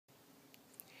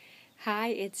Hi,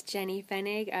 it's Jenny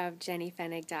Fenig of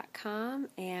jennyfenig.com,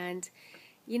 and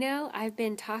I've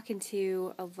been talking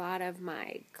to a lot of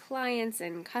my clients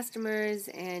and customers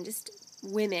and just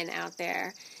women out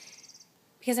there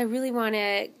because I really want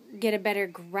to get a better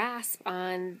grasp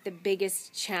on the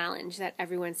biggest challenge that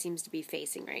everyone seems to be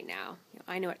facing right now.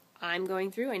 I know what I'm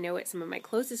going through, I know what some of my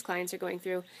closest clients are going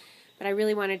through, but I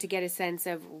really wanted to get a sense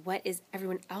of what is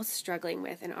everyone else struggling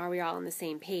with, and are we all on the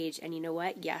same page? And you know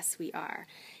what? Yes, we are.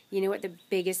 You know what the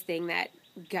biggest thing that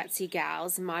gutsy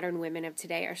gals, modern women of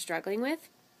today, are struggling with?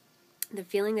 The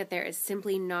feeling that there is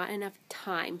simply not enough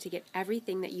time to get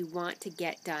everything that you want to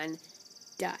get done.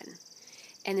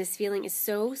 And this feeling is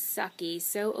so sucky,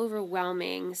 so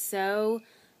overwhelming, so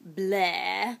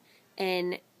bleh,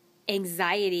 and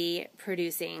anxiety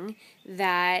producing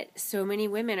that so many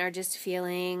women are just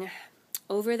feeling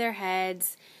over their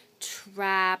heads,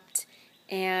 trapped,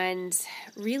 and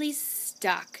really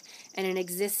stuck in an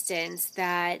existence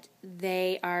that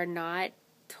they are not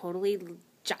totally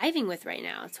jiving with right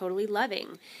now, totally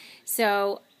loving.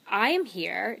 So I am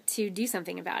here to do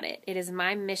something about it. It is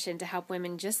my mission to help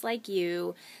women just like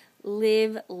you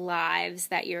live lives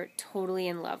that you're totally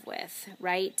in love with,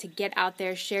 right? To get out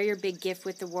there, share your big gift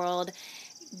with the world,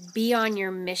 be on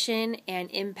your mission, and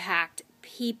impact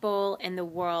people and the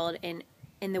world in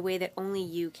the way that only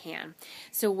you can.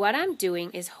 So what I'm doing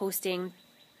is hosting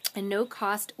a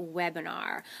no-cost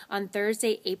webinar on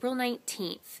Thursday, April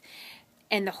 19th.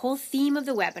 And the whole theme of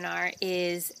the webinar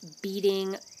is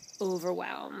beating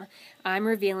overwhelm. I'm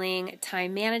revealing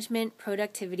time management,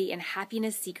 productivity, and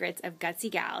happiness secrets of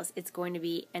gutsy gals. It's going to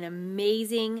be an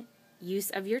amazing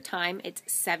use of your time. It's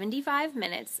 75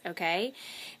 minutes, okay?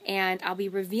 And I'll be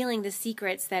revealing the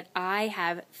secrets that I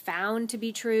have found to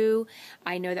be true.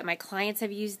 I know that my clients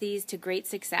have used these to great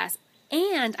success.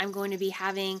 And I'm going to be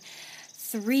having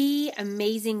 3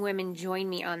 amazing women join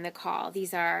me on the call.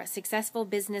 These are successful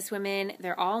business women.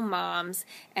 They're all moms,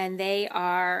 and they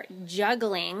are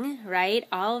juggling, right,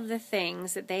 all of the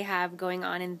things that they have going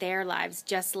on in their lives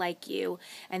just like you.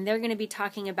 And they're going to be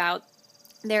talking about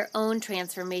their own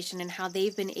transformation and how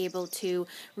they've been able to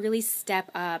really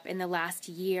step up in the last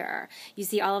year. You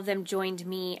see, all of them joined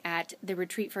me at the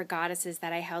Retreat for Goddesses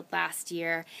that I held last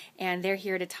year, and they're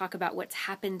here to talk about what's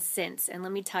happened since. And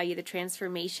let me tell you, the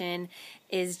transformation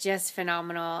is just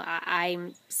phenomenal.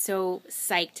 I'm so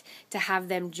psyched to have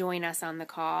them join us on the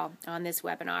call on this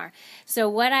webinar. So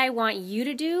what I want you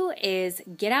to do is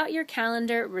get out your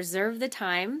calendar, reserve the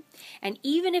time, and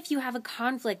even if you have a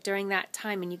conflict during that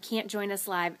time and you can't join us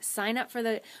live, sign up for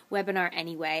the webinar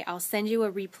anyway. I'll send you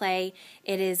a replay.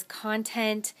 It is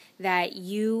content that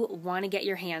you want to get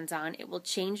your hands on. It will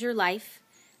change your life.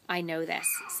 I know this.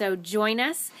 So join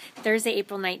us Thursday,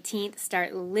 April 19th.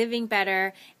 Start living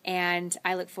better, and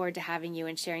I look forward to having you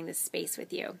and sharing this space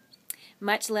with you.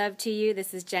 Much love to you.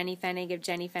 This is Jenny Fenig of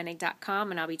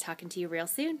jennyfenig.com, and I'll be talking to you real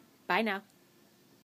soon. Bye now.